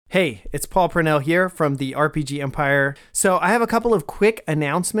Hey, it's Paul Purnell here from the RPG Empire. So I have a couple of quick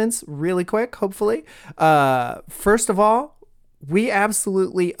announcements, really quick, hopefully. First of all, we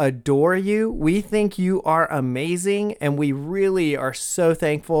absolutely adore you. We think you are amazing, and we really are so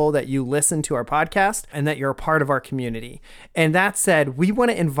thankful that you listen to our podcast and that you're a part of our community. And that said, we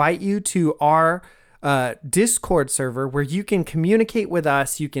want to invite you to our Discord server where you can communicate with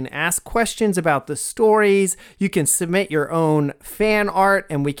us. You can ask questions about the stories. You can submit your own fan art,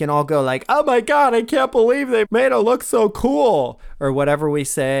 and we can all go like, "Oh my God, I can't believe they made it look so cool," or whatever we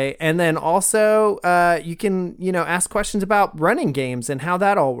say. And then also, you can, ask questions about running games and how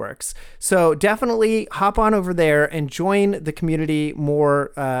that all works. So definitely hop on over there and join the community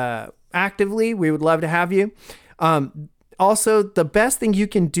more actively. We would love to have you. Also, the best thing you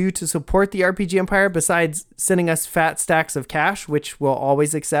can do to support the RPG Empire, besides sending us fat stacks of cash, which we'll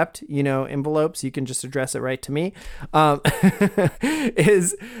always accept, envelopes, you can just address it right to me,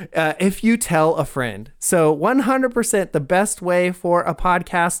 is if you tell a friend. So 100% the best way for a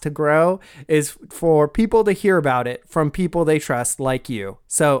podcast to grow is for people to hear about it from people they trust, like you.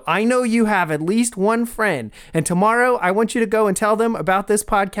 So I know you have at least one friend, and tomorrow I want you to go and tell them about this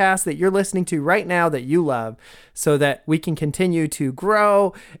podcast that you're listening to right now that you love, so that we can continue to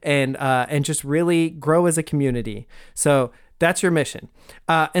grow and just really grow as a community. So that's your mission.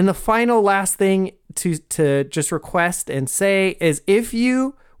 And the final last thing to just request and say is, if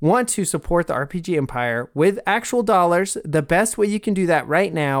you want to support the RPG Empire with actual dollars, the best way you can do that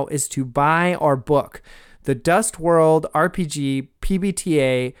right now is to buy our book, The Dust World RPG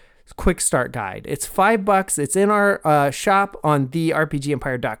PBTA Quick Start Guide. It's $5. It's in our shop on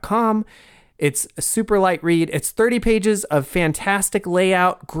therpgempire.com. It's a super light read. It's 30 pages of fantastic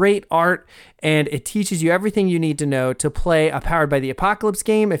layout, great art, and it teaches you everything you need to know to play a Powered by the Apocalypse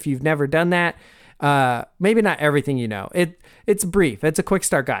game if you've never done that. Maybe not everything you know. It's brief. It's a quick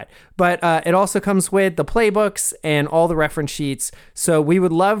start guide. But it also comes with the playbooks and all the reference sheets. So we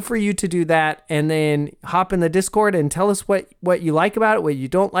would love for you to do that, and then hop in the Discord and tell us what you like about it, what you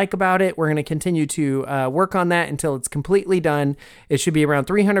don't like about it. We're going to continue to work on that until it's completely done. It should be around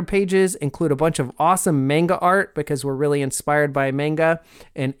 300 pages, include a bunch of awesome manga art because we're really inspired by manga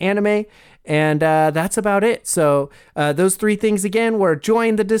and anime. And that's about it. So those three things again were: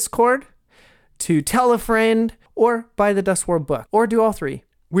 join the Discord, to tell a friend, or buy the Dust World book, or do all three.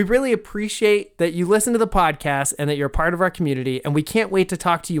 We really appreciate that you listen to the podcast and that you're part of our community, and we can't wait to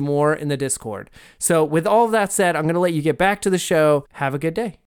talk to you more in the Discord. So with all of that said, I'm going to let you get back to the show. Have a good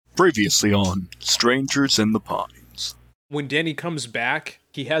day. Previously on Strangers in the Pines. When Danny comes back,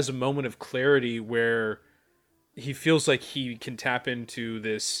 he has a moment of clarity where he feels like he can tap into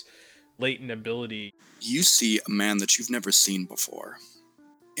this latent ability. You see a man that you've never seen before.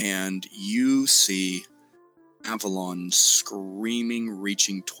 And you see Avalon screaming,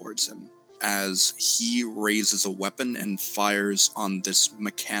 reaching towards him as he raises a weapon and fires on this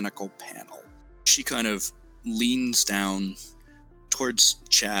mechanical panel. She kind of leans down towards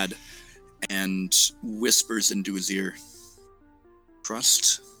Chad and whispers into his ear,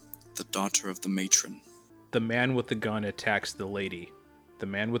 "Trust the daughter of the matron." The man with the gun attacks the lady. The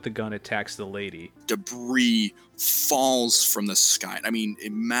man with the gun attacks the lady. Debris falls from the sky.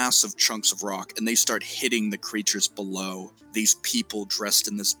 Massive chunks of rock, and they start hitting the creatures below. These people dressed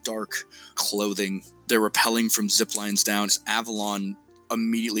in this dark clothing. They're rappelling from zip lines down. Avalon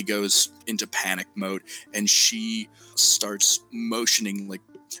immediately goes into panic mode, and she starts motioning like,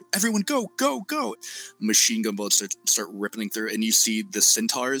 "Everyone go, go, go." Machine gun bullets start rippling through, and you see the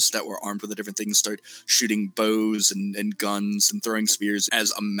centaurs that were armed with the different things start shooting bows and guns and throwing spears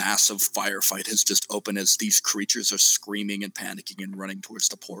as a massive firefight has just opened as these creatures are screaming and panicking and running towards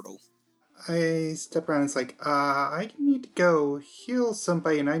the portal. I step around and it's like, I need to go heal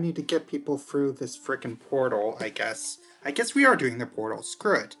somebody, and I need to get people through this frickin' portal, I guess. I guess we are doing the portal.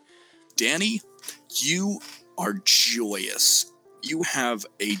 Screw it. Danny, you are joyous. You have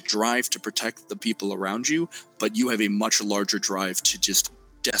a drive to protect the people around you, but you have a much larger drive to just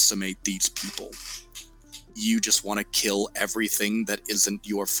decimate these people. You just want to kill everything that isn't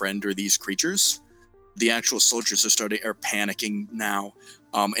your friend or these creatures. The actual soldiers are panicking now,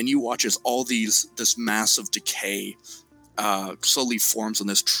 and you watch as this massive decay slowly forms on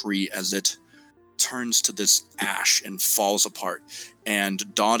this tree as it turns to this ash and falls apart,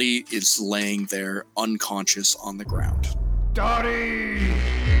 and Dottie is laying there unconscious on the ground. Dottie!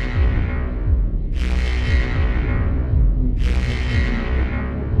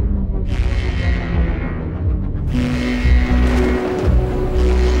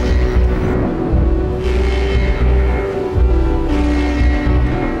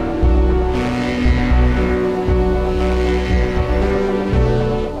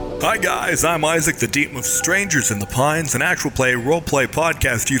 Hi guys, I'm Isaac, the Demon of Strangers in the Pines, an actual play roleplay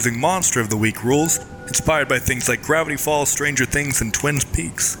podcast using Monster of the Week rules, inspired by things like Gravity Falls, Stranger Things, and Twin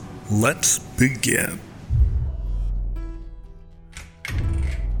Peaks. Let's begin.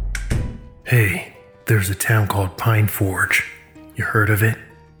 Hey, there's a town called Pine Forge. You heard of it?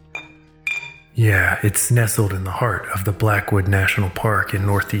 Yeah, it's nestled in the heart of the Blackwood National Park in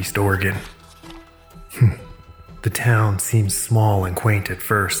Northeast Oregon. The town seems small and quaint at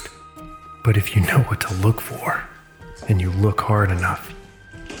first, but if you know what to look for, and you look hard enough,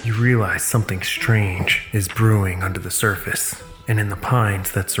 you realize something strange is brewing under the surface and in the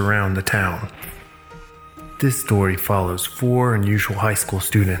pines that surround the town. This story follows 4 unusual high school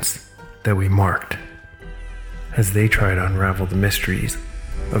students that we marked as they try to unravel the mysteries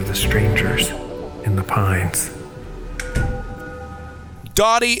of the strangers in the pines.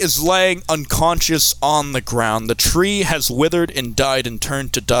 Dottie is laying unconscious on the ground. The tree has withered and died and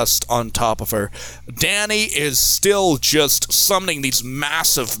turned to dust on top of her. Danny is still just summoning these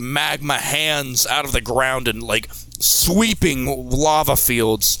massive magma hands out of the ground and sweeping lava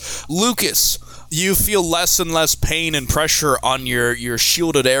fields. Lucas, you feel less and less pain and pressure on your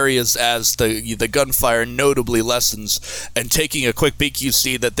shielded areas as the gunfire notably lessens. And taking a quick peek, you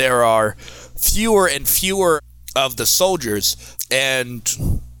see that there are fewer and fewer of the soldiers, and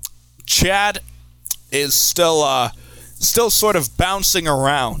Chad is still sort of bouncing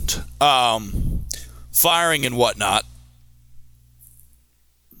around, firing and whatnot.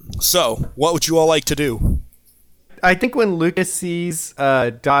 So, what would you all like to do? I think when Lucas sees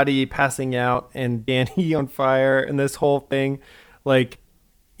Dottie passing out and Danny on fire and this whole thing,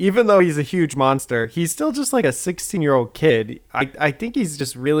 even though he's a huge monster, he's still just like a 16-year-old kid. I think he's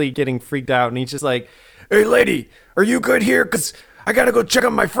just really getting freaked out, and he's just like, "Hey, lady, are you good here? Because I gotta go check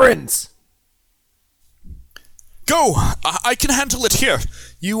on my friends." Go! I can handle it here.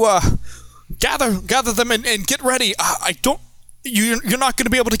 You, gather them and get ready. You're not going to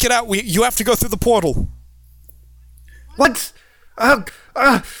be able to get out. You have to go through the portal. What? Okay,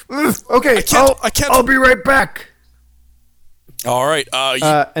 I can't. I'll be right back. All right.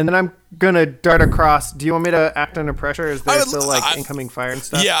 And then I'm gonna dart across. Do you want me to act under pressure? Is there still incoming fire and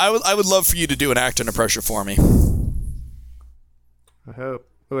stuff? Yeah, I would love for you to do an act under pressure for me. I hope.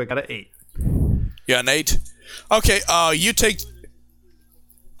 Oh, I got an 8. Yeah, an 8. Okay. You take.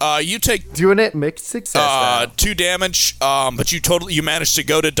 Doing it mixed success. 2 damage. But you managed to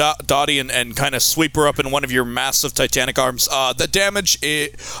go to Dottie and kind of sweep her up in one of your massive Titanic arms. The damage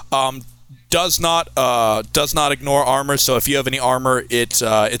does not ignore armor, so if you have any armor, it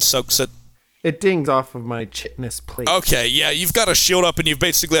soaks it. It dings off of my chitness plate. Okay, yeah, you've got a shield up, and you've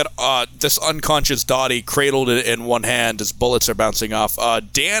basically had this unconscious Dottie cradled in one hand as bullets are bouncing off.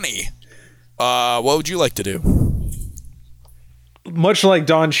 Danny, what would you like to do? Much like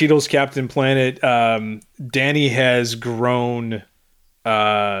Don Cheadle's Captain Planet, Danny has grown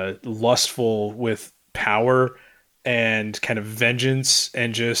lustful with power and kind of vengeance,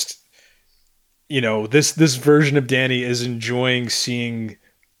 and just, this version of Danny is enjoying seeing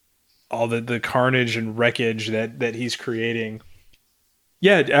all the carnage and wreckage that he's creating.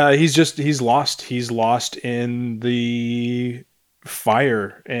 Yeah, he's lost. He's lost in the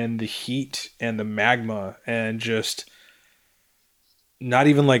fire and the heat and the magma, and just not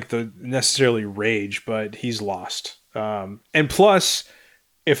even the necessarily rage, but he's lost. And plus,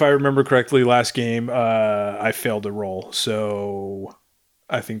 if I remember correctly, last game I failed to roll, so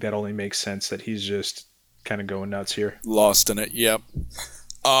I think that only makes sense that he's just kind of going nuts here. Lost in it, yep.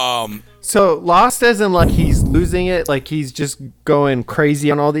 So lost as in he's losing it, he's just going crazy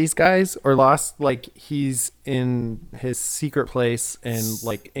on all these guys, or lost he's in his secret place and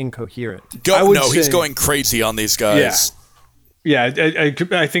incoherent? He's going crazy on these guys. Yeah,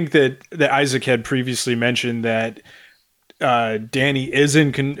 I think that Isaac had previously mentioned that Danny is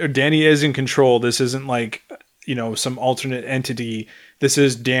in control. This isn't some alternate entity. This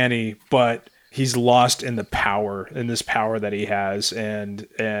is Danny, but he's lost in this power that he has,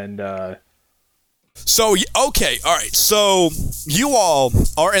 So, okay, all right. So you all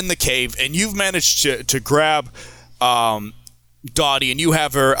are in the cave, and you've managed to grab Dottie, and you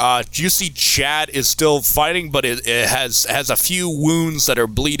have her. You see Chad is still fighting, but it has a few wounds that are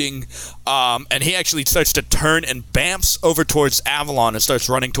bleeding. And he actually starts to turn and bamps over towards Avalon and starts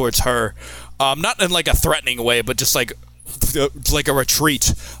running towards her. Not in a threatening way, but just like a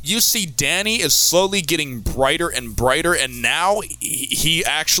retreat. You see Danny is slowly getting brighter and brighter, and now he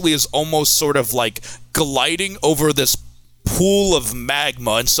actually is almost sort of gliding over this pool of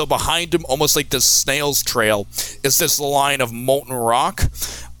magma, and so behind him, almost like this snail's trail, is this line of molten rock.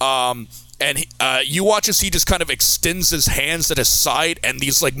 And you watch as he just kind of extends his hands at his side, and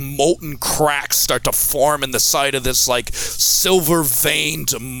these like molten cracks start to form in the side of this like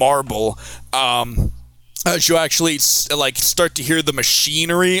silver-veined marble. As you actually like start to hear the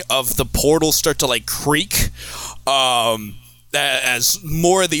machinery of the portal start to like creak, as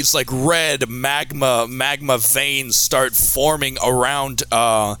more of these like red magma veins start forming around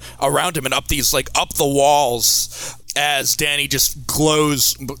him and up the walls. As Danny just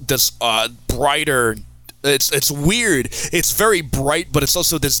glows this brighter. It's weird. It's very bright, but it's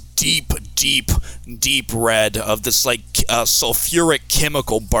also this deep red of this like sulfuric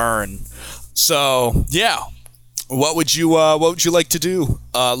chemical burn. So yeah, what would you like to do,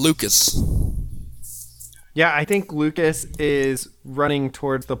 Lucas? Yeah, I think Lucas is running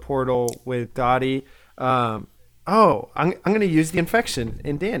towards the portal with Dottie. I'm gonna use the infection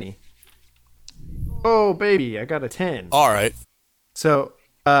in Danny. Oh, baby, I got a 10. All right. So,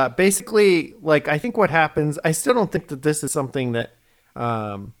 basically, like, I think what happens, I still don't think that this is something that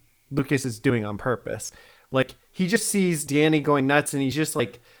Lucas is doing on purpose. Like, he just sees Danny going nuts, and he's just,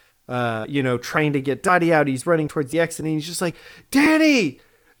 like, trying to get Dottie out. He's running towards the exit, and he's just like, Danny,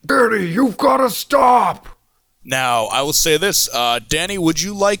 you've got to stop. Now, I will say this, Danny, would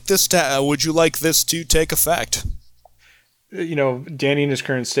you like this to take effect? Danny in his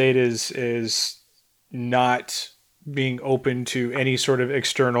current state is not being open to any sort of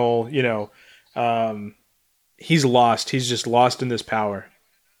external, he's lost. He's just lost in this power.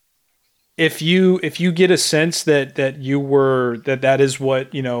 If you get a sense that is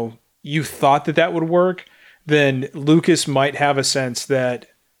what, you thought that would work, then Lucas might have a sense that,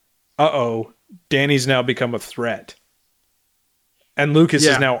 Danny's now become a threat. And Lucas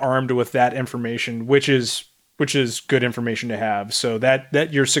is now armed with that information, which is good information to have. So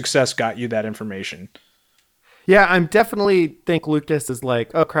that your success got you that information. Yeah, I'm definitely think Lucas is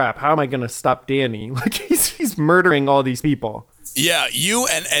like, oh crap, how am I going to stop Danny? Like he's murdering all these people. Yeah, you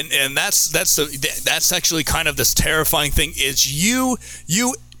and that's actually kind of this terrifying thing is you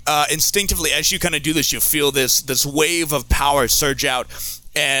instinctively as you kind of do this, you feel this wave of power surge out,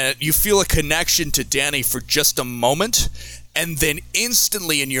 and you feel a connection to Danny for just a moment, and then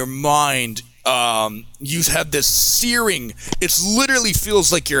instantly in your mind you have this searing. It literally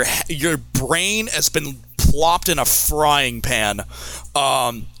feels like your brain has been plopped in a frying pan.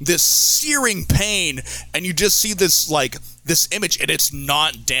 This searing pain, and you just see this image, and it's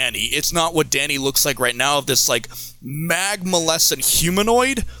not Danny. It's not what Danny looks like right now. Of this like magmalescent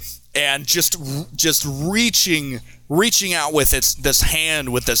humanoid, and just reaching out with this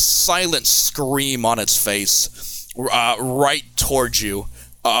hand with this silent scream on its face, right towards you.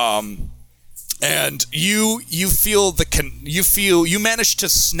 And you feel you manage to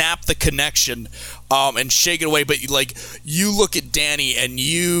snap the connection, and shake it away. But like you look at Danny and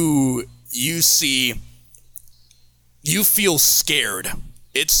you feel scared.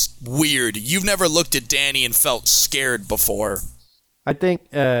 It's weird. You've never looked at Danny and felt scared before. I think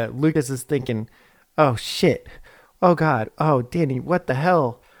Lucas is thinking, oh shit, oh god, oh Danny, what the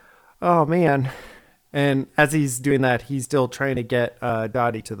hell, oh man. And as he's doing that, he's still trying to get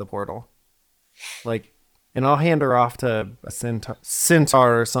Dottie to the portal. Like, and I'll hand her off to a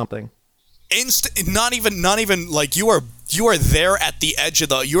centaur or something. Not even like you are there at the edge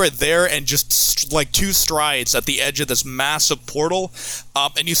of you are there and just like 2 strides at the edge of this massive portal,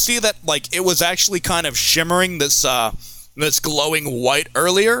 and you see that like it was actually kind of shimmering this glowing white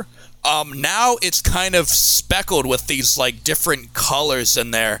earlier. Now it's kind of speckled with these like different colors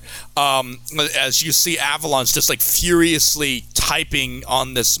in there. As you see Avalon's just like furiously typing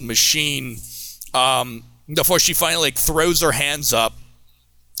on this machine. Before she finally like throws her hands up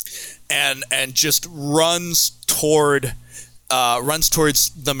and just runs towards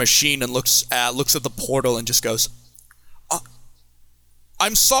the machine and looks at the portal and just goes,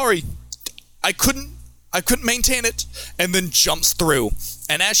 I'm sorry, I couldn't maintain it, and then jumps through.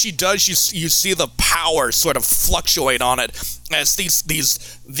 And as she does, you see the power sort of fluctuate on it as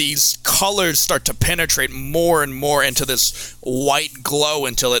these colors start to penetrate more and more into this white glow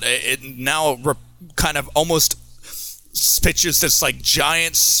until it now kind of almost pictures this like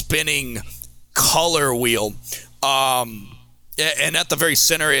giant spinning color wheel. And at the very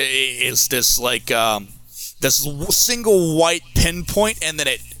center is this like this single white pinpoint, and then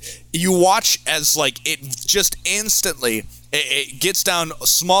you watch as like it just instantly it gets down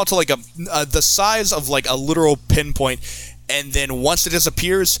small to like the size of like a literal pinpoint, and then once it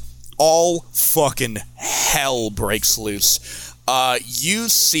disappears, all fucking hell breaks loose. You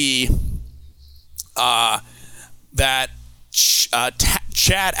see that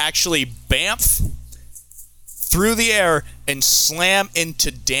Chad actually bamf through the air and slam into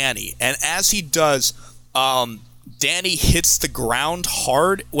Danny. And as he does, Danny hits the ground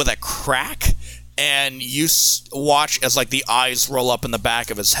hard with a crack, and you watch as like the eyes roll up in the back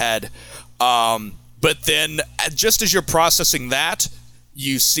of his head. But then, just as you're processing that,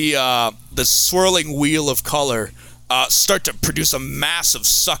 you see the swirling wheel of color start to produce a massive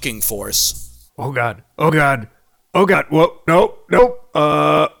sucking force. Oh God. Oh God. Oh God. Whoa. Nope.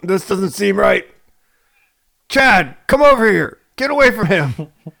 This doesn't seem right. Chad, come over here. Get away from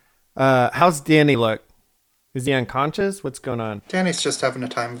him. How's Danny look? Is he unconscious? What's going on? Danny's just having a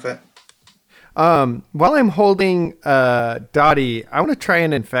time of it. While I'm holding Dottie, I want to try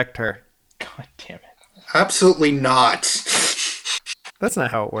and infect her. God damn it. Absolutely not. That's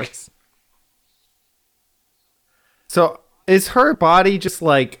not how it works. So is her body just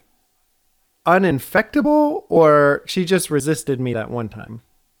like uninfectable, or she just resisted me that one time?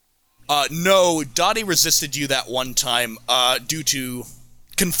 No, Dottie resisted you that one time due to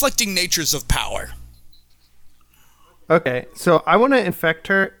conflicting natures of power. Okay, so I want to infect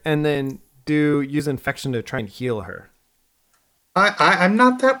her and then use infection to try and heal her. I'm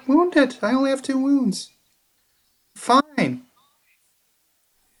not that wounded. I only have 2 wounds. Fine.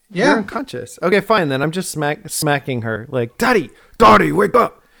 Yeah. You're unconscious. Okay, fine then. I'm just smacking her like, Dottie, wake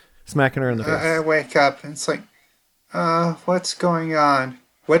up! Smacking her in the face. I wake up and it's like, what's going on?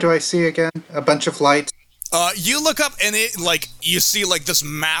 What do I see again? A bunch of lights. You look up and you see like this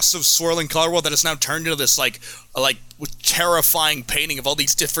massive swirling color wheel that is now turned into this like terrifying painting of all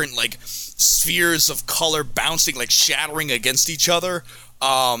these different like spheres of color bouncing, like shattering against each other.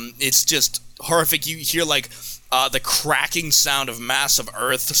 It's just horrific. You hear like the cracking sound of massive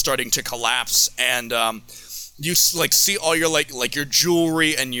earth starting to collapse, and you like see all your like your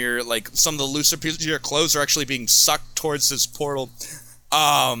jewelry and your like some of the looser pieces of your clothes are actually being sucked towards this portal.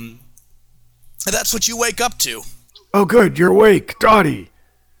 And that's what you wake up to. Oh, good. You're awake, Dottie.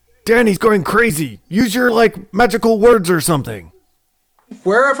 Danny's going crazy. Use your, magical words or something.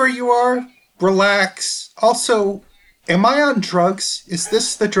 Wherever you are, relax. Also, am I on drugs? Is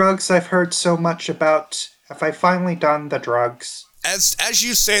this the drugs I've heard so much about? Have I finally done the drugs? As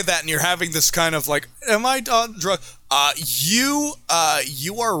you say that and you're having this kind of like, am I on drug? You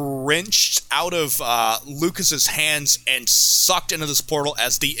are wrenched out of Lucas's hands and sucked into this portal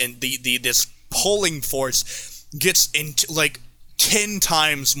as this pulling force gets into like 10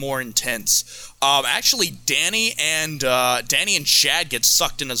 times more intense. Actually, Danny and Chad get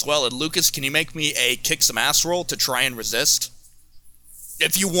sucked in as well. And Lucas, can you make me a kick some ass roll to try and resist,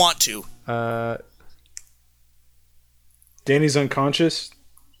 if you want to? Danny's unconscious.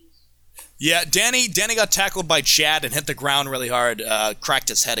 Yeah, Danny got tackled by Chad and hit the ground really hard. Cracked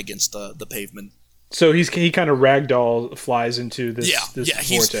his head against the pavement. So he kind of ragdoll flies into this vortex.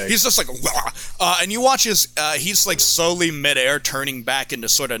 He's just like, and you watch he's like slowly midair turning back into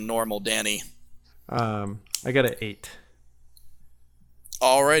sort of normal Danny. I got an 8.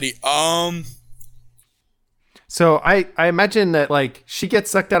 Alrighty. So I imagine that like she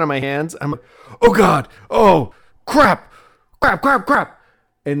gets sucked out of my hands. I'm like, oh God, oh crap.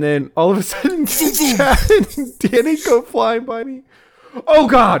 And then all of a sudden Chad and Danny go flying by me. Oh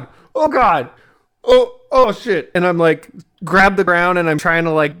God. Oh shit. And I'm like, grab the ground and I'm trying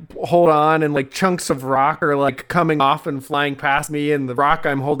to like hold on, and like chunks of rock are like coming off and flying past me, and the rock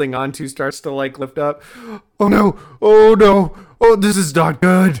I'm holding on to starts to like lift up. Oh no. Oh, this is not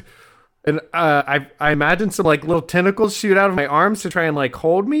good. And I imagine some like little tentacles shoot out of my arms to try and like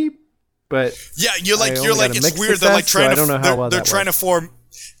hold me. But yeah, you're like it's weird. They're like trying to trying to form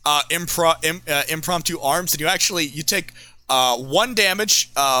impromptu arms, and you take 1 damage,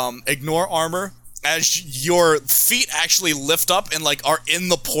 ignore armor, as your feet actually lift up and like are in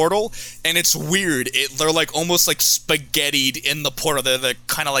the portal, and it's weird. They're like almost like spaghettied in the portal. They're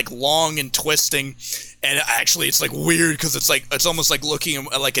kind of like long and twisting, and actually it's like weird because it's almost like looking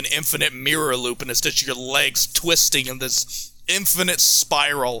at like an infinite mirror loop, and it's just your legs twisting in this infinite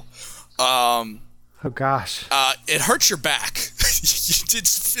spiral. Oh gosh! It hurts your back.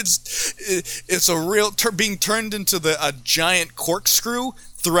 It's a real being turned into a giant corkscrew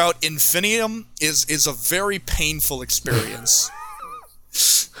throughout infinitum is a very painful experience.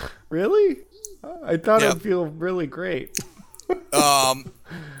 Really? I thought it'd feel really great.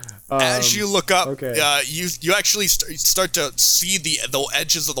 As you look up, okay. You actually start to see the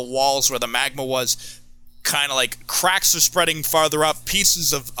edges of the walls where the magma was. Kind of like cracks are spreading farther up.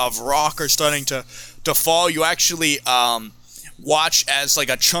 Pieces of rock are starting to fall. You actually watch as like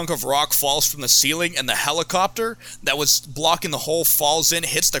a chunk of rock falls from the ceiling, and the helicopter that was blocking the hole falls in,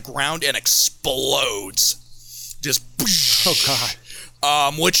 hits the ground, and explodes. Just oh god.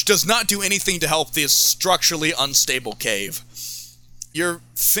 which does not do anything to help this structurally unstable cave. Your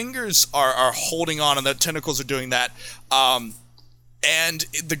fingers are holding on, and the tentacles are doing that. And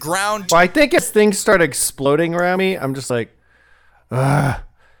the ground... Well, I think as things start exploding around me, I'm just like, well,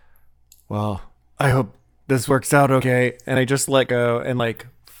 I hope this works out okay. And I just let go and like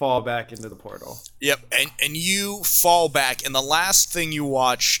fall back into the portal. Yep, and you fall back, and the last thing you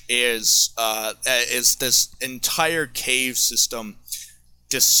watch is this entire cave system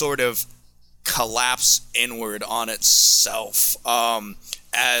just sort of collapse inward on itself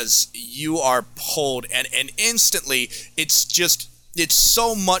as you are pulled, and instantly it's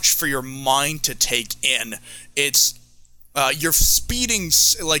so much for your mind to take in. It's you're speeding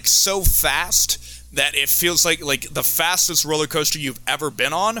like so fast that it feels like the fastest roller coaster you've ever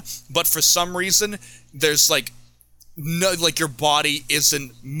been on, but for some reason there's like no, like your body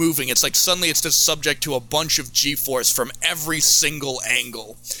isn't moving. It's like suddenly it's just subject to a bunch of G-force from every single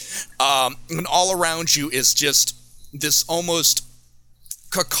angle. And all around you is just this almost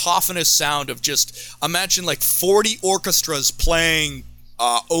cacophonous sound of just, imagine like 40 orchestras playing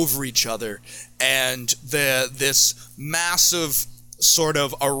over each other, and this massive sort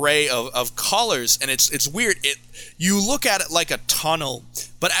of array of colors, and it's weird. You look at it like a tunnel,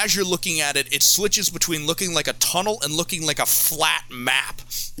 but as you're looking at it, it switches between looking like a tunnel and looking like a flat map,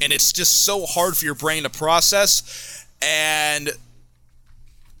 and it's just so hard for your brain to process. And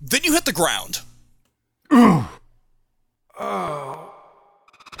then you hit the ground.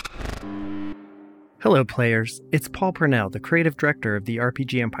 Hello, players. It's Paul Purnell, the creative director of the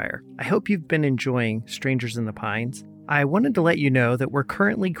RPG Empire. I hope you've been enjoying Strangers in the Pines. I wanted to let you know that we're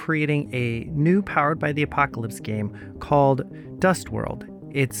currently creating a new Powered by the Apocalypse game called Dust World.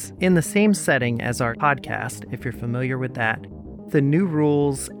 It's in the same setting as our podcast, if you're familiar with that. The new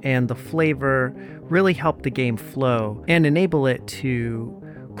rules and the flavor really help the game flow and enable it to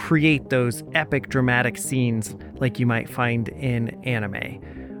create those epic dramatic scenes like you might find in anime.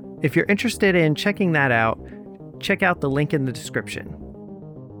 If you're interested in checking that out, check out the link in the description.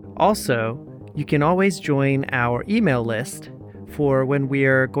 Also, you can always join our email list for when we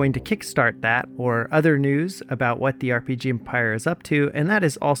are going to kickstart that or other news about what the RPG Empire is up to, and that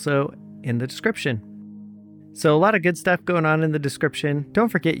is also in the description. So a lot of good stuff going on in the description. Don't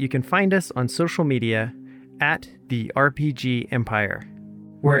forget you can find us on social media at the RPG Empire.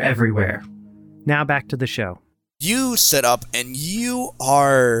 We're everywhere. Now back to the show. You sit up and you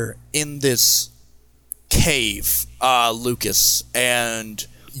are in this cave, Lucas, and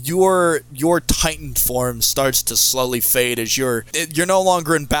your Titan form starts to slowly fade as you're no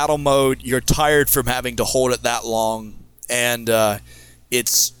longer in battle mode. You're tired from having to hold it that long, and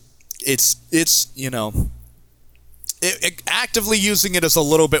it's you know, actively using it is a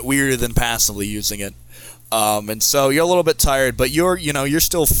little bit weirder than passively using it. And so you're a little bit tired, but you're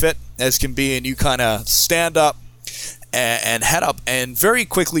still fit as can be, and you kind of stand up and head up, and very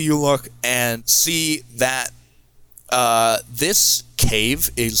quickly you look and see that this cave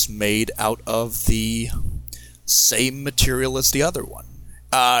is made out of the same material as the other one.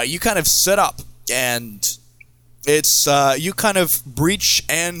 You kind of sit up, and it's you kind of breach,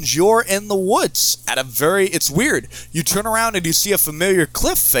 and you're in the woods at it's weird. You turn around and you see a familiar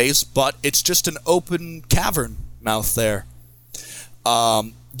cliff face, but it's just an open cavern mouth there.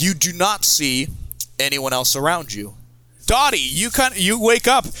 You do not see anyone else around you. Dottie, you wake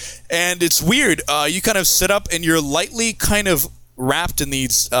up, and it's weird. You kind of sit up, and you're lightly kind of wrapped in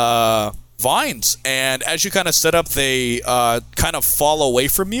these vines, and as you kind of sit up, they kind of fall away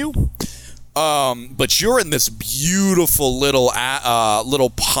from you. But you're in this beautiful little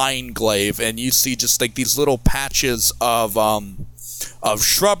pine glade, and you see just like these little patches of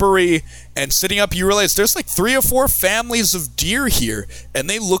shrubbery, and sitting up, you realize there's like 3 or 4 families of deer here, and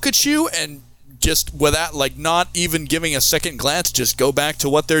they look at you and just without like not even giving a second glance, just go back to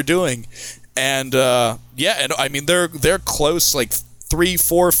what they're doing. And and I mean they're close, like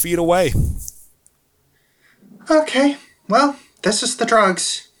 3-4 feet away. Okay, well, this is the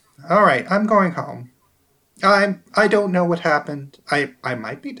drugs. All right, I'm going home. I don't know what happened. I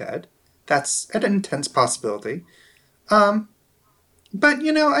might be dead. That's an intense possibility. But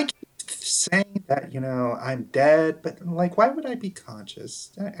I keep saying that I'm dead, but like, why would I be conscious?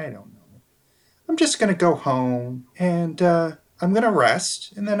 I don't know. I'm just gonna go home, and I'm gonna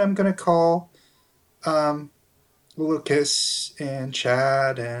rest, and then I'm gonna call Lucas and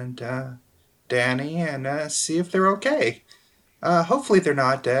Chad and Danny and see if they're okay. Hopefully they're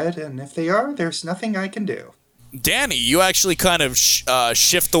not dead, and if they are, there's nothing I can do. Danny, you actually kind of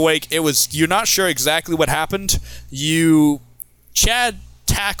shift awake. You're not sure exactly what happened. Chad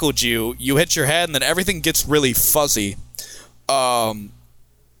tackled you, you hit your head, and then everything gets really fuzzy.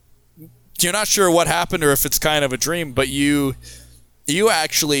 you're not sure what happened or if it's kind of a dream, but you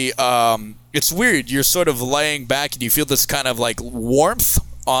actually, it's weird. You're sort of laying back and you feel this kind of like warmth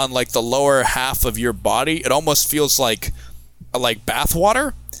on like the lower half of your body. It almost feels like bath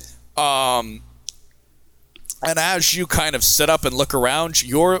water. And as you kind of sit up and look around,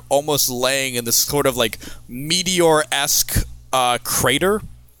 you're almost laying in this sort of like meteor-esque crater.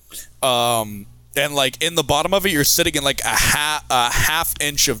 And like in the bottom of it, you're sitting in like a half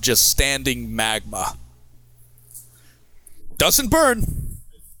inch of just standing magma. Doesn't burn.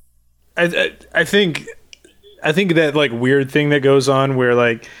 I think that like weird thing that goes on where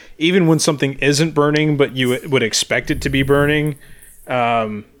like even when something isn't burning, but you would expect it to be burning,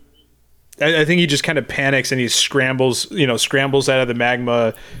 I think he just kind of panics and he scrambles out of the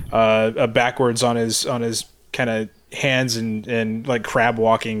magma backwards on his kind of hands and like crab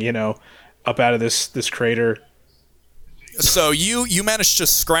walking, up out of this crater. So you managed to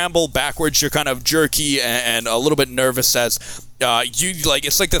scramble backwards. You're kind of jerky and a little bit nervous as you like.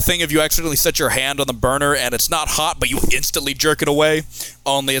 It's like the thing if you accidentally set your hand on the burner and it's not hot, but you instantly jerk it away.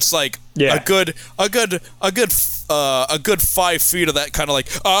 Only it's like a good 5 feet of that kind of like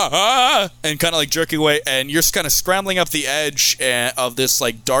and kind of like jerking away, and you're just kind of scrambling up the edge of this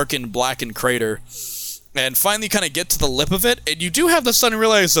like darkened, blackened crater, and finally kind of get to the lip of it, and you do have the sudden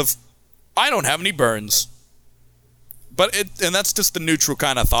realize of I don't have any burns. And that's just the neutral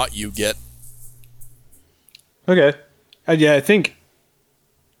kind of thought you get. Okay. Yeah, I think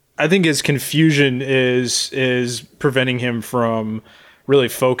his confusion is preventing him from really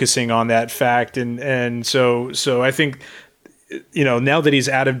focusing on that fact, and so I think now that he's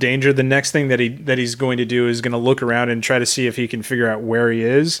out of danger, the next thing that he's going to do is going to look around and try to see if he can figure out where he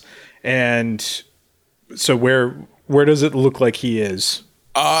is, and so where does it look like he is?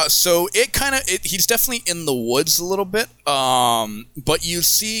 So he's definitely in the woods a little bit, but you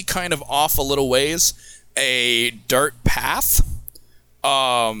see kind of off a little ways a dirt path,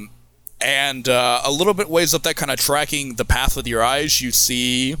 and a little bit ways up that kind of tracking the path with your eyes, you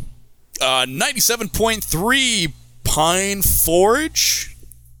see 97.3 Pine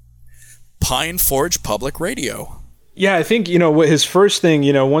Forge Public Radio. Yeah, I think, what his first thing,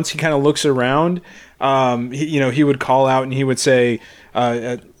 once he kind of looks around, he would call out and he would say,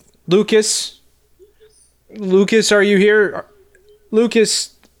 Lucas, are you here?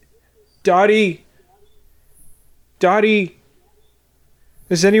 Lucas, Dottie,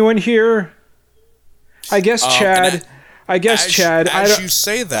 is anyone here? I guess Chad. Chad. As you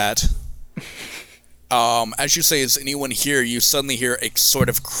say that, as you say, is anyone here? You suddenly hear a sort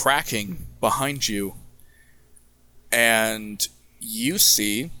of cracking behind you, and you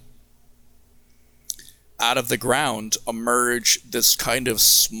see out of the ground emerge this kind of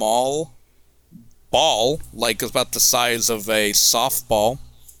small ball, like about the size of a softball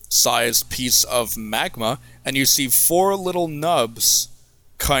sized piece of magma, and you see 4 little nubs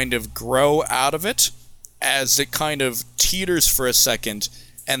kind of grow out of it as it kind of teeters for a second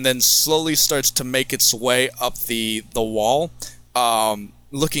and then slowly starts to make its way up the wall.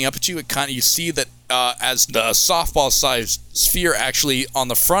 Looking up at you, you see that as the softball-sized sphere actually on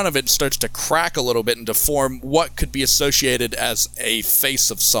the front of it starts to crack a little bit and to form what could be associated as a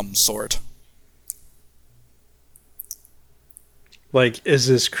face of some sort. Like, is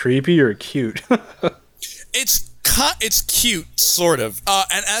this creepy or cute? It's cute, sort of.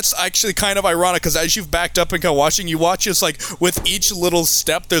 And that's actually kind of ironic, because as you've backed up and kind of watching, you watch it's like, with each little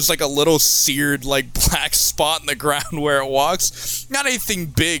step, there's like a little seared, like, black spot in the ground where it walks. Not anything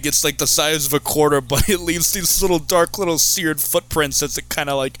big, it's like the size of a quarter, but it leaves these little dark, little seared footprints as it kind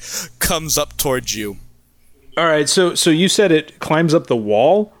of, like, comes up towards you. All right, so you said it climbs up the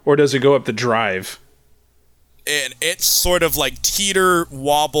wall, or does it go up the drive? And it's sort of like teeter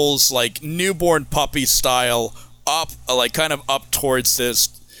wobbles, like newborn puppy style, up, like kind of up towards this,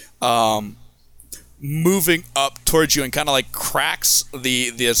 moving up towards you, and kind of like cracks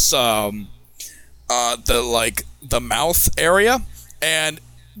the mouth area, and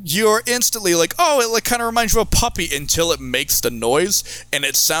you're instantly like, oh, it like kind of reminds you of a puppy, until it makes the noise, and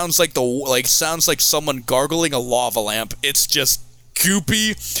it sounds like someone gargling a lava lamp. It's just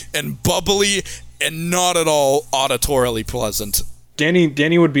goopy and bubbly and not at all auditorily pleasant.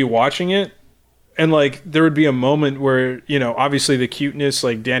 Danny would be watching it, and like there would be a moment where, obviously the cuteness,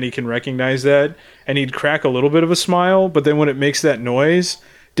 like Danny can recognize that, and he'd crack a little bit of a smile, but then when it makes that noise,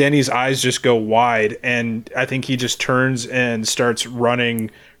 Danny's eyes just go wide, and I think he just turns and starts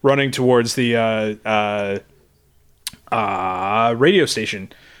running towards the radio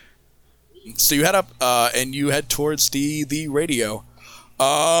station. So you head up and you head towards the radio.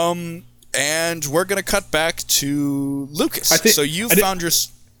 And we're going to cut back to Lucas. So you found your...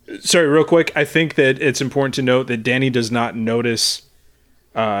 Sorry, real quick. I think that it's important to note that Danny does not notice...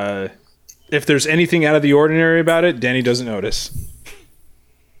 if there's anything out of the ordinary about it, Danny doesn't notice.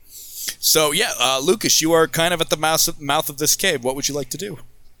 So, Lucas, you are kind of at the mouth of this cave. What would you like to do?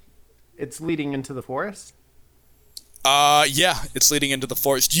 It's leading into the forest? It's leading into the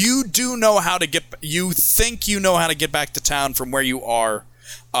forest. You do know how to get... You think you know how to get back to town from where you are,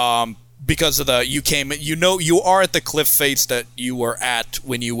 because of you are at the cliff face that you were at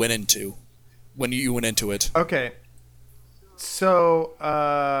when you went into it. Okay. So,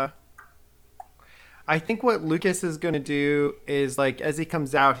 I think what Lucas is going to do is, like, as he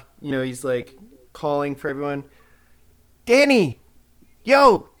comes out, he's, like, calling for everyone. Danny!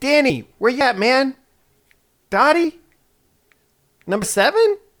 Yo, Danny! Where you at, man? Dottie? Number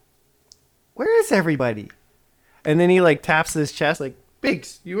 7? Where is everybody? And then he, like, taps his chest, like,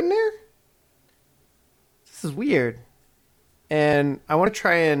 Biggs, you in there? This is weird. And I want to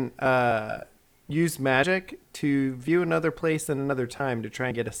try and use magic to view another place and another time to try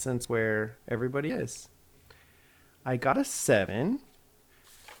and get a sense where everybody is. I got a 7.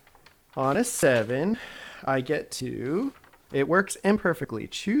 On a 7, I get to... It works imperfectly.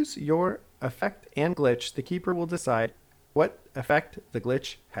 Choose your effect and glitch. The keeper will decide what effect the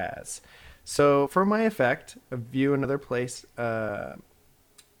glitch has. So for my effect, view another place, not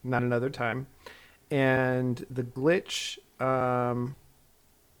another time. And the glitch, I'll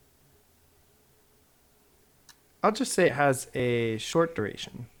just say it has a short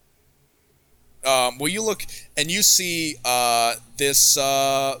duration. You look and you see the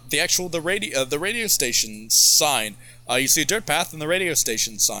radio station sign. You see a dirt path and the radio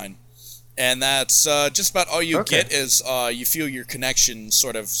station sign, and that's just about all you get. Is you feel your connection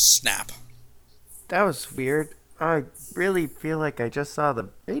sort of snap. That was weird. I really feel like I just saw the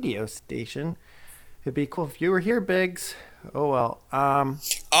radio station. It'd be cool if you were here, Biggs. Oh well. And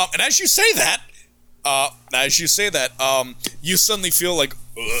as you say that, you suddenly feel like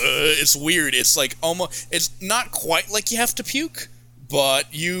it's weird. It's like almost. It's not quite like you have to puke,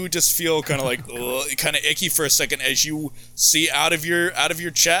 but you just feel kind of like kind of icky for a second as you see out of your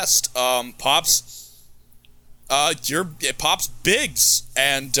chest pops Biggs,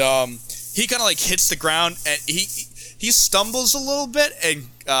 and he kind of like hits the ground and he stumbles a little bit and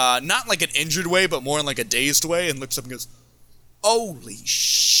not like an injured way, but more in like a dazed way, and looks up and goes, "Holy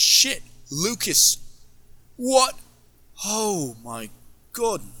shit, Lucas! What? Oh my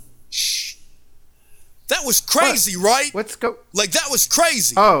god! That was crazy, right? Let's go. Like, that was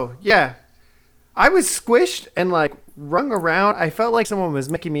crazy." Oh yeah, I was squished and like rung around. I felt like someone was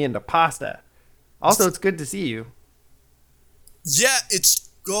making me into pasta. Also, it's good to see you. Yeah,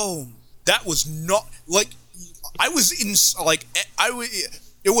 that was not like I was in like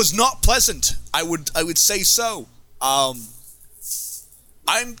it was not pleasant. I would say so.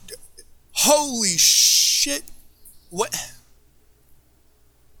 Holy shit! What?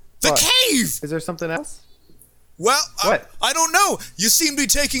 The cave! Is there something else? Well, what? I don't know. You seem to be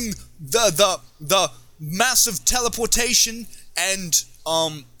taking the massive teleportation and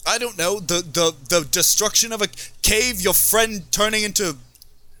I don't know, the destruction of a cave, your friend turning into,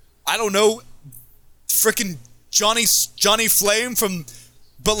 I don't know, frickin' Johnny Flame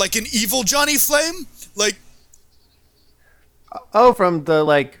but like an evil Johnny Flame? Like... Oh, from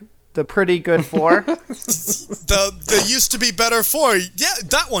the Pretty Good Four? the used to be better four. Yeah,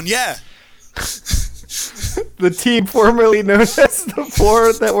 that one, yeah. The team formerly known as the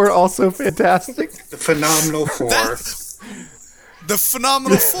Four that were also fantastic. The Phenomenal Four. The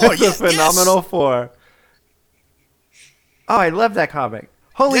Phenomenal Four, The Phenomenal Four. Oh, I love that comic.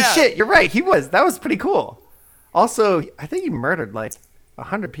 Holy shit, you're right. He was. That was pretty cool. Also, I think he murdered like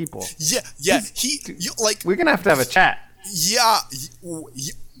 100 people. Yeah. We're going to have a chat. Yeah,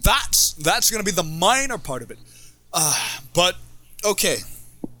 that's going to be the minor part of it. But, okay.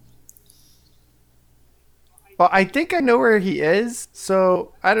 Well, I think I know where he is,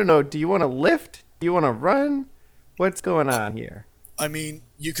 so I don't know. Do you want to lift? Do you want to run? What's going on here? I mean,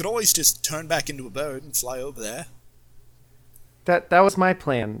 you could always just turn back into a bird and fly over there. That was my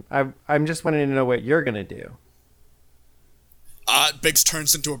plan. I'm just wanting to know what you're going to do. Biggs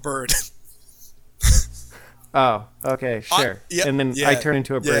turns into a bird. Oh, okay, sure. And then I turn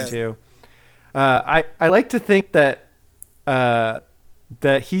into a bird too. I like to think that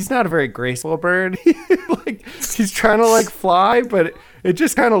he's not a very graceful bird. Like, he's trying to like fly, but it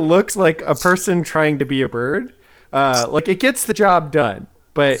just kind of looks like a person trying to be a bird. Like, it gets the job done.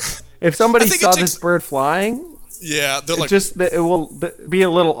 But if somebody saw this bird flying, they're like, it will be a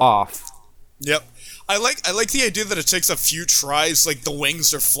little off. Yep. I like the idea that it takes a few tries, like the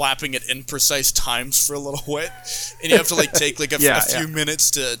wings are flapping at imprecise times for a little bit, and you have to like take like a few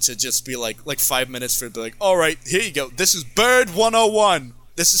minutes to just be like 5 minutes for it to be like, all right, here you go. This is bird 101.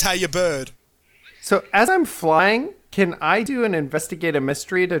 This is how you bird. So as I'm flying, can I do an investigate a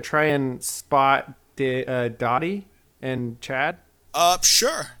mystery to try and spot Dottie and Chad?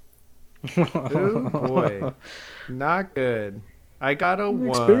 Sure. Oh boy, not good. I got a 1.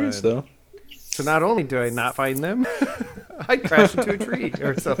 Experience though. So not only do I not find them, I crash into a tree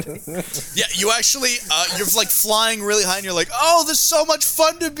or something. Yeah, you actually, you're like flying really high and you're like, oh, this is so much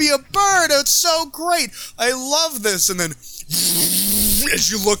fun to be a bird. It's so great. I love this. And then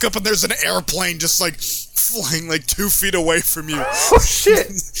as you look up and there's an airplane just like flying like 2 feet away from you. Oh, shit.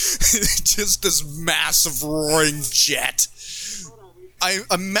 Just this massive roaring jet. I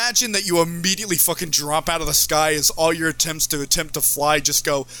imagine that you immediately fucking drop out of the sky as all your attempts to fly just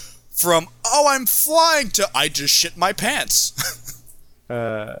go from, oh, I'm flying to, I just shit my pants.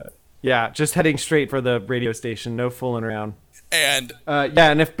 Yeah, just heading straight for the radio station. No fooling around. And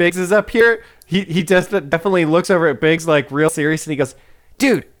and if Biggs is up here, he just definitely looks over at Biggs like real serious and he goes,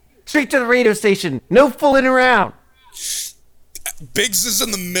 dude, straight to the radio station. No fooling around. Biggs is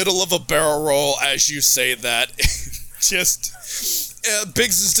in the middle of a barrel roll as you say that.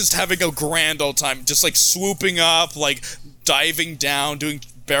 Biggs is just having a grand old time, just like swooping up, like diving down, doing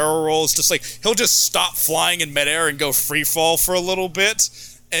barrel rolls, just like he'll just stop flying in midair and go free fall for a little bit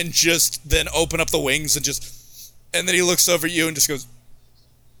and just then open up the wings and then he looks over at you and just goes,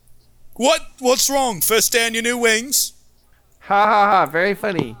 what's wrong? First day on your new wings? Ha ha ha, very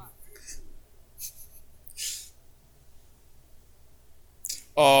funny.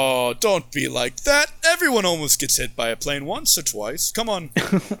 Oh, don't be like that. Everyone almost gets hit by a plane once or twice. Come on.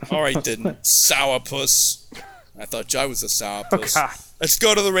 Alright then, sourpuss. I thought I was a sourpuss. Oh, God. Let's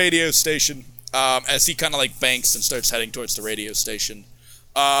go to the radio station. As he kind of like banks and starts heading towards the radio station.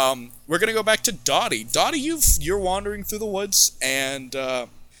 We're gonna go back to Dottie. Dottie, you're wandering through the woods, and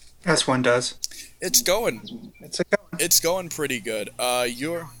As one does. it's going. It's going pretty good.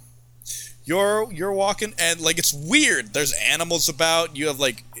 You're walking, and like it's weird. There's animals about. You have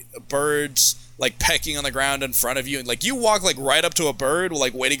like birds like pecking on the ground in front of you, and like you walk like right up to a bird,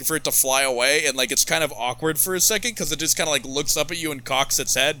 like waiting for it to fly away, and like it's kind of awkward for a second because it just kind of like looks up at you and cocks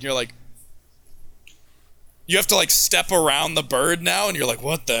its head, and you're like, you have to like step around the bird now, and you're like,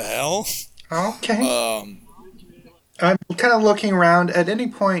 what the hell? Okay. I'm kind of looking around. At any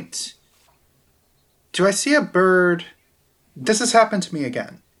point, do I see a bird? This has happened to me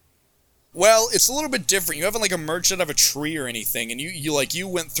again. Well, it's a little bit different. You haven't like emerged out of a tree or anything, and you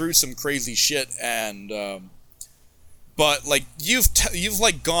went through some crazy shit, and but like you've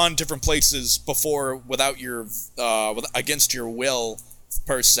like gone different places before without your against your will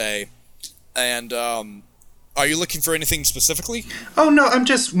per se, and are you looking for anything specifically? Oh, no, I'm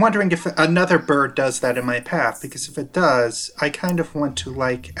just wondering if another bird does that in my path, because if it does, I kind of want to,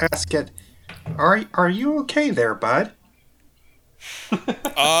 like, ask it, are you okay there, bud?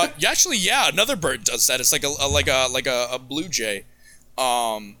 Yeah, another bird does that. It's like a blue jay.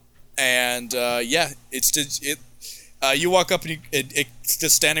 You walk up and it's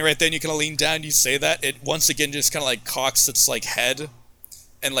just standing right there, and you kind of lean down, you say that, it once again just kind of like cocks its like head,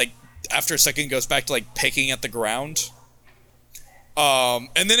 and like after a second goes back to like pecking at the ground. And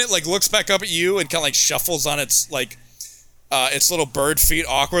then it like looks back up at you and kind of like shuffles on its like its little bird feet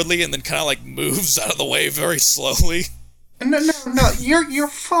awkwardly, and then kind of like moves out of the way very slowly. No, you're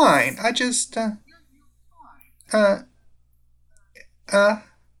fine. I just, am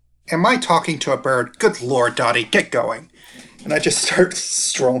I talking to a bird? Good Lord, Dottie, get going. And I just start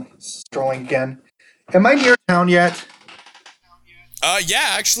strolling again. Am I near town yet?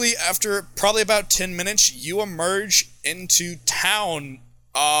 Yeah, actually, after probably about 10 minutes, you emerge into town,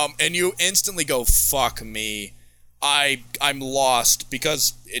 and you instantly go, fuck me. I'm lost,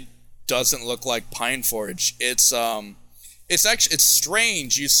 because it doesn't look like Pine Forge. It's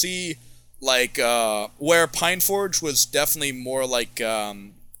strange. You see, like, where Pine Forge was definitely more like,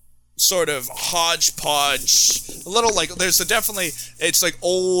 sort of hodgepodge, a little like, it's like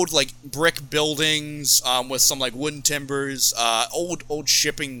old, like, brick buildings, with some, like, wooden timbers, old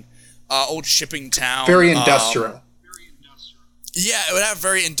shipping town. Very industrial. Yeah, it would have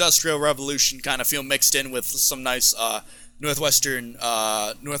very Industrial Revolution kind of feel mixed in with some nice, northwestern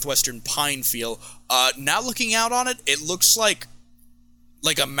pine feel. Now looking out on it, it looks like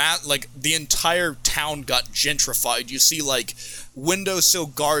the entire town got gentrified. You see like windowsill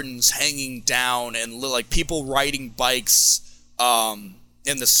gardens hanging down, and like people riding bikes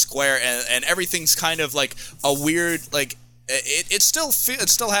in the square, and everything's kind of like a weird, like it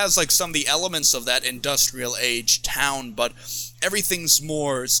still has like some of the elements of that industrial age town, but everything's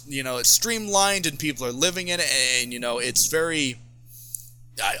more, it's streamlined and people are living in it, and it's very.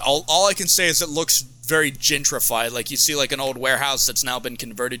 All I can say is it looks very gentrified. Like you see like an old warehouse that's now been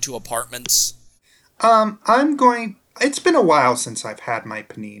converted to apartments. It's been a while since I've had my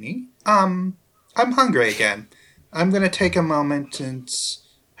panini. I'm hungry again. I'm going to take a moment and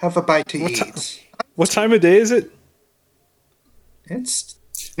have a bite to eat. What time of day is it? It's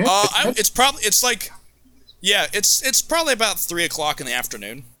probably about 3:00 in the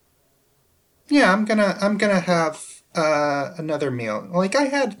afternoon. Yeah, I'm gonna have another meal. Like, I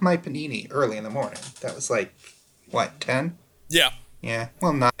had my panini early in the morning. That was like, what, 10? Yeah. Yeah,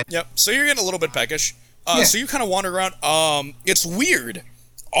 well, 9. Yep. So you're getting a little bit peckish. Yeah. So you kind of wander around. It's weird.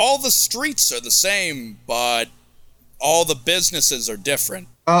 All the streets are the same, but all the businesses are different.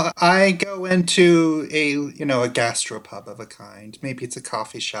 I go into a gastropub of a kind. Maybe it's a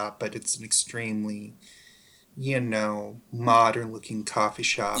coffee shop, but it's an extremely, modern-looking coffee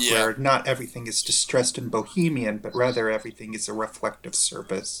shop where not everything is distressed and bohemian, but rather everything is a reflective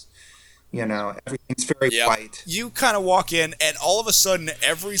surface. Everything's very white. You kind of walk in, and all of a sudden,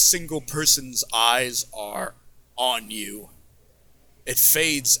 every single person's eyes are on you. It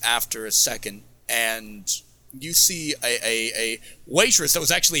fades after a second, and you see a waitress that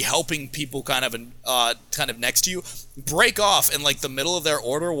was actually helping people kind of next to you break off in like the middle of their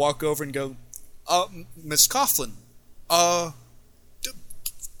order, walk over and go, Miss Coughlin, let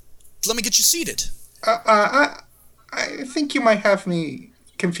me get you seated. I think you might have me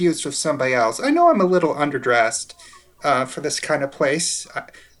confused with somebody else. I know I'm a little underdressed for this kind of place,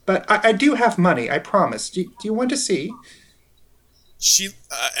 but I do have money, I promise. Do you want to see? She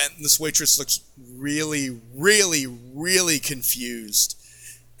and this waitress looks really, really, really confused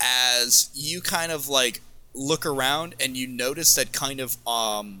as you kind of like look around and you notice that kind of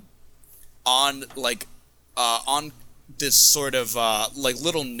on this sort of like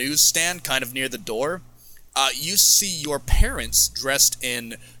little newsstand kind of near the door, you see your father's dressed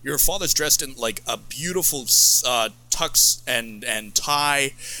in like a beautiful tux and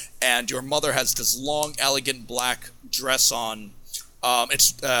tie, and your mother has this long, elegant black dress on.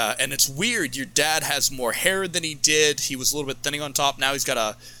 It's weird. Your dad has more hair than he did. He was a little bit thinning on top. Now he's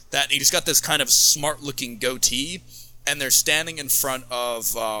got he's got this kind of smart looking goatee, and they're standing in front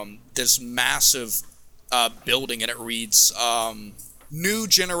of this massive building, and it reads, "New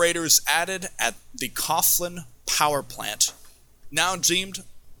generators added at the Coughlin Power Plant, now deemed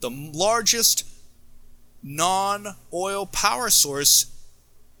the largest non-oil power source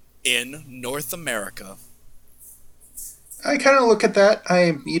in North America." I kind of look at that. I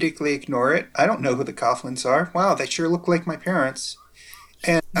immediately ignore it. I don't know who the Coughlins are. Wow, they sure look like my parents.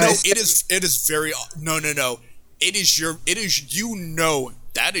 And it is very no. It is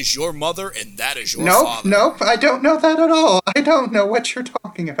that is your mother and that is your father. Nope, I don't know that at all. I don't know what you're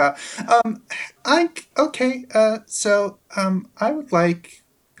talking about. I would like,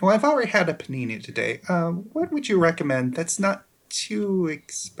 well, I've already had a panini today. What would you recommend that's not too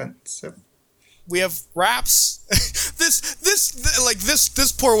expensive? We have wraps.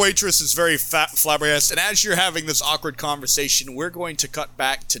 This poor waitress is very flabbergasted. And as you're having this awkward conversation, we're going to cut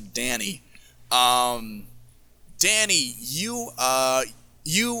back to Danny. Danny, you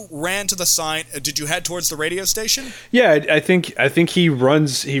ran to the sign. Did you head towards the radio station? Yeah, I think he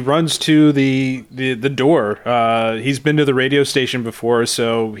runs to the door. He's been to the radio station before,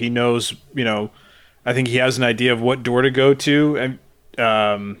 so he knows. I think he has an idea of what door to go to,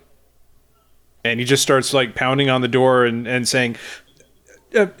 and he just starts like pounding on the door and saying,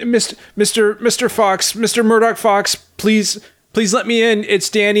 Mr. Fox, Mr. Murdoch Fox, please let me in. It's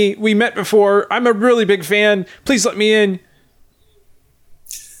Danny. We met before. I'm a really big fan. Please let me in.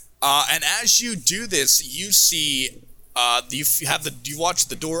 And as you do this, you see, you watch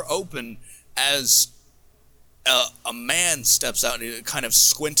the door open as a man steps out, kind of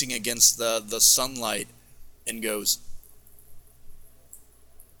squinting against the sunlight, and goes,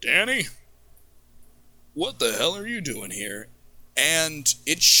 "Danny, what the hell are you doing here?" And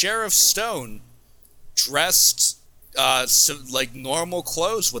it's Sheriff Stone, dressed like normal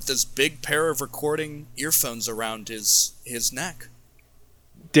clothes with this big pair of recording earphones around his neck.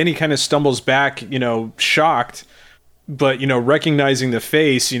 Denny kind of stumbles back, shocked, but, recognizing the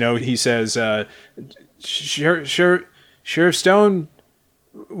face, he says, Sheriff Stone,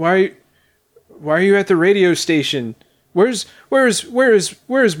 why are you at the radio station? Where's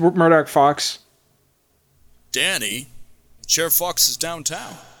Murdoch Fox? Danny, Sheriff Fox is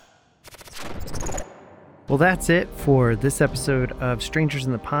downtown. Well, that's it for this episode of Strangers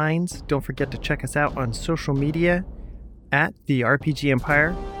in the Pines. Don't forget to check us out on social media. @TheRPG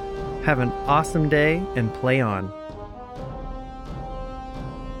Empire. Have an awesome day and play on.